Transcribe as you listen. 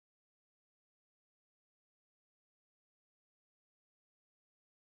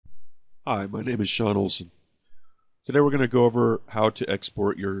Hi, my name is Sean Olson. Today we're going to go over how to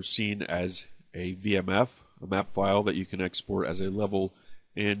export your scene as a VMF, a map file that you can export as a level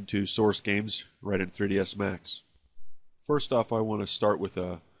into source games right in 3ds Max. First off, I want to start with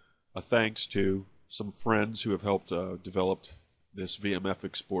a thanks to some friends who have helped develop this VMF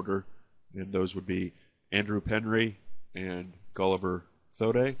exporter, and those would be Andrew Penry and Gulliver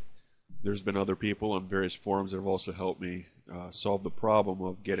Thode. There's been other people on various forums that have also helped me solve the problem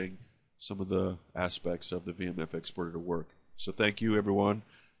of getting some of the aspects of the VMF exporter to work. So thank you, everyone.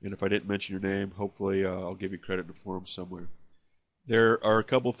 And if I didn't mention your name, hopefully I'll give you credit in the forum somewhere. There are a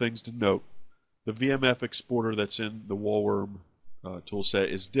couple things to note. The VMF exporter that's in the Wallworm toolset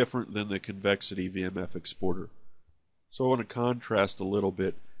is different than the Convexity VMF exporter. So I want to contrast a little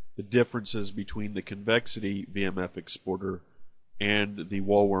bit the differences between the Convexity VMF exporter and the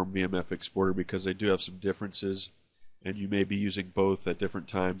Wallworm VMF exporter, because they do have some differences and you may be using both at different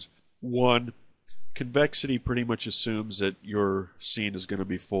times. One, convexity pretty much assumes that your scene is going to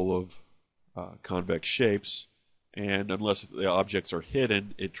be full of convex shapes, and unless the objects are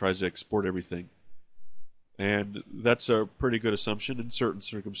hidden, it tries to export everything. And that's a pretty good assumption in certain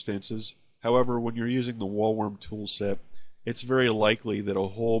circumstances. However, when you're using the Wallworm toolset, it's very likely that a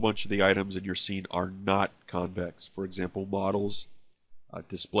whole bunch of the items in your scene are not convex. For example, models,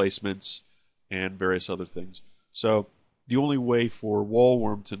 displacements, and various other things. So the only way for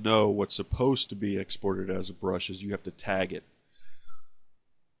Wallworm to know what's supposed to be exported as a brush is you have to tag it.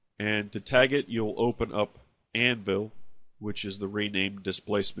 And to tag it, you'll open up Anvil, which is the renamed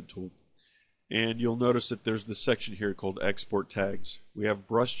displacement tool. And you'll notice that there's this section here called Export Tags. We have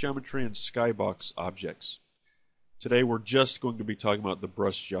brush geometry and skybox objects. Today we're just going to be talking about the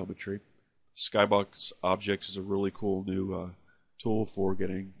brush geometry. Skybox objects is a really cool new tool for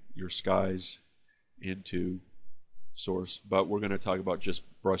getting your skies into source, but we're going to talk about just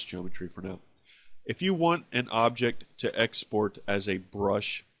brush geometry for now. If you want an object to export as a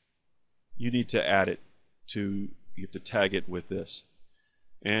brush, you need to add it to, you have to tag it with this.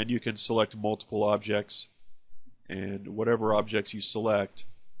 And you can select multiple objects, and whatever objects you select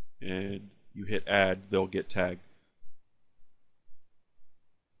and you hit add, they'll get tagged.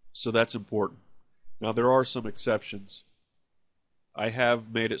 So that's important. Now there are some exceptions. I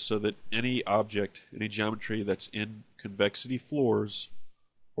have made it so that any object, any geometry that's in convexity floors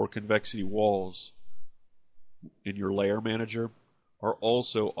or convexity walls in your layer manager are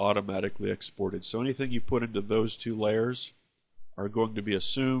also automatically exported. So anything you put into those two layers are going to be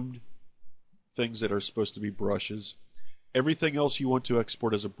assumed things that are supposed to be brushes. Everything else you want to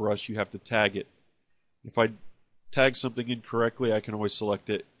export as a brush, you have to tag it. If I tag something incorrectly, I can always select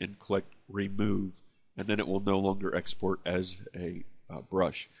it and click remove, and then it will no longer export as a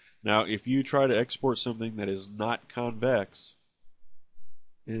brush. Now, if you try to export something that is not convex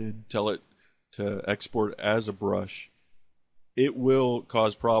and tell it to export as a brush, it will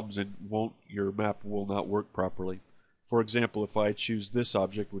cause problems and your map will not work properly. For example, if I choose this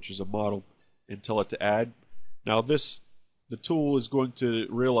object, which is a model, and tell it to add, now the tool is going to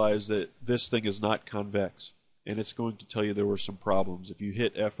realize that this thing is not convex, and it's going to tell you there were some problems. If you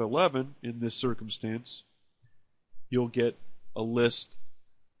hit F11 in this circumstance, you'll get a list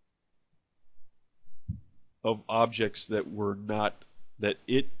of objects that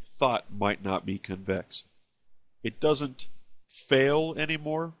it thought might not be convex. It doesn't fail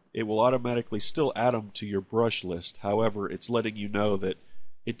anymore. It will automatically still add them to your brush list. However, it's letting you know that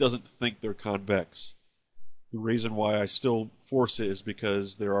it doesn't think they're convex. The reason why I still force it is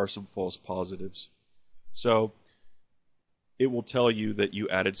because there are some false positives. So it will tell you that you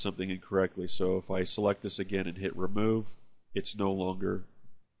added something incorrectly. So if I select this again and hit remove, it's no longer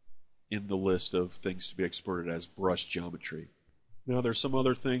in the list of things to be exported as brush geometry. Now there's some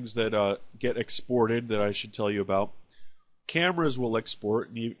other things that get exported that I should tell you about. Cameras will export,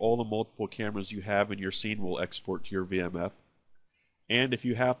 and all the multiple cameras you have in your scene will export to your VMF. And if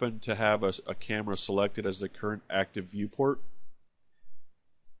you happen to have a camera selected as the current active viewport,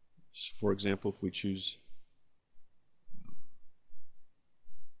 for example,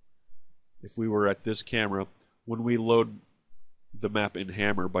 if we were at this camera, when we load the map in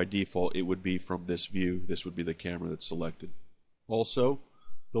Hammer, by default it would be from this view. This would be the camera that's selected. Also,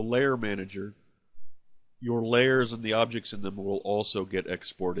 the layer manager, your layers and the objects in them will also get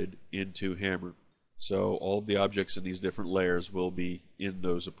exported into Hammer. So all of the objects in these different layers will be in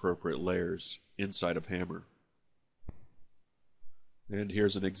those appropriate layers inside of Hammer. And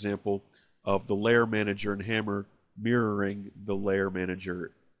here's an example of the layer manager in Hammer mirroring the layer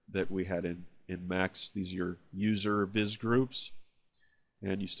manager that we had in Max. These are your user viz groups,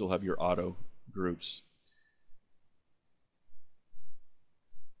 and you still have your auto groups.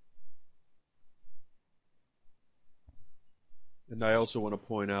 And I also want to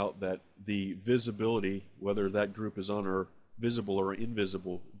point out that the visibility, whether that group is on or visible or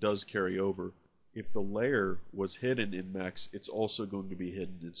invisible, does carry over. If the layer was hidden in Max, it's also going to be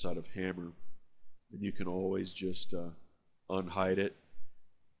hidden inside of Hammer. And you can always just unhide it.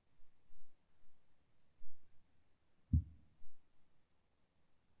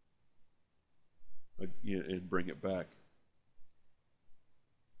 And bring it back.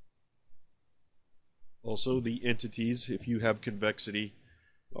 Also, the entities, if you have convexity,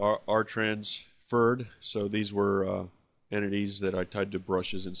 are transferred. So these were entities that I tied to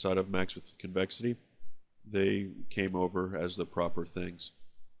brushes inside of Max with convexity. They came over as the proper things.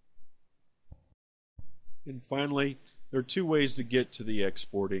 And finally, there are two ways to get to the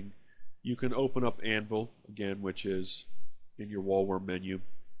exporting. You can open up Anvil, again, which is in your Wallworm menu,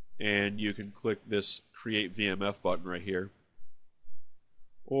 and you can click this Create VMF button right here.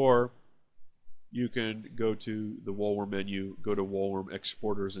 Or you can go to the Wallworm menu, go to Wallworm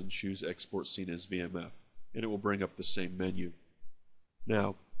Exporters, and choose Export Scene as VMF, and it will bring up the same menu.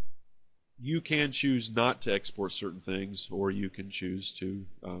 Now, you can choose not to export certain things, or you can choose to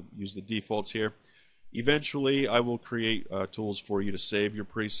use the defaults here. Eventually, I will create tools for you to save your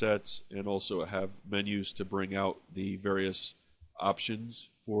presets and also have menus to bring out the various options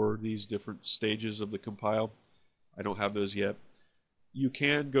for these different stages of the compile. I don't have those yet. You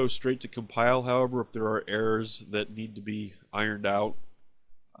can go straight to compile, however, if there are errors that need to be ironed out.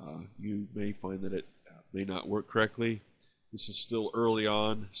 You may find that it may not work correctly. This is still early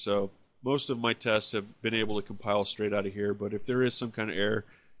on, so most of my tests have been able to compile straight out of here, but if there is some kind of error,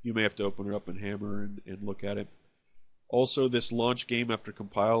 you may have to open it up in Hammer and look at it. Also, this launch game after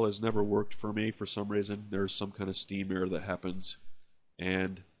compile has never worked for me for some reason. There's some kind of Steam error that happens,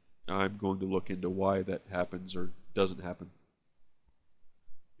 and I'm going to look into why that happens or doesn't happen.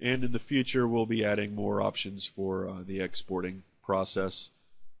 And in the future, we'll be adding more options for the exporting process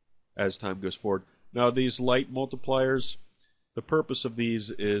as time goes forward. Now, these light multipliers, the purpose of these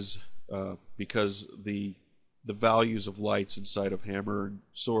is because the values of lights inside of Hammer and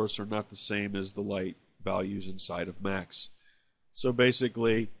Source are not the same as the light values inside of Max. So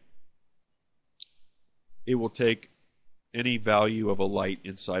basically, it will take any value of a light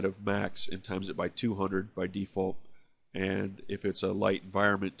inside of Max and times it by 200 by default. And if it's a light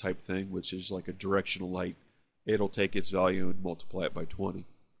environment type thing, which is like a directional light, it'll take its value and multiply it by 20.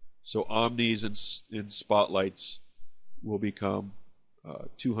 So omnis and spotlights will become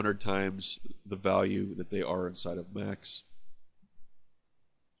 200 times the value that they are inside of Max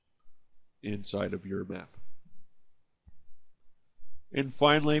inside of your map. And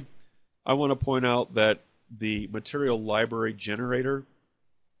finally, I want to point out that the material library generator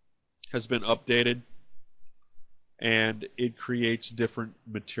has been updated, and it creates different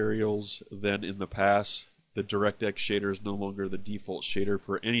materials than in the past. The DirectX shader is no longer the default shader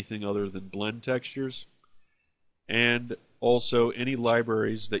for anything other than blend textures. And also, any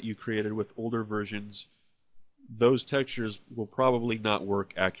libraries that you created with older versions, those textures will probably not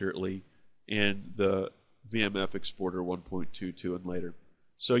work accurately in the VMF Exporter 1.22 and later.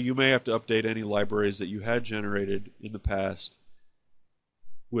 So you may have to update any libraries that you had generated in the past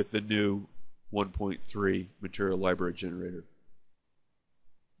with the new 1.3 material library generator.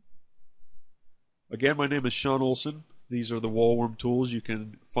 Again, my name is Sean Olson. These are the Wallworm tools. You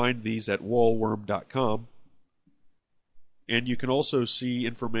can find these at wallworm.com. And you can also see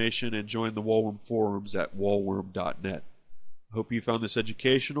information and join the Wallworm forums at wallworm.net. Hope you found this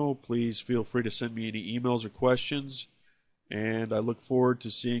educational. Please feel free to send me any emails or questions, and I look forward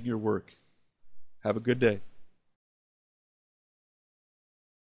to seeing your work. Have a good day.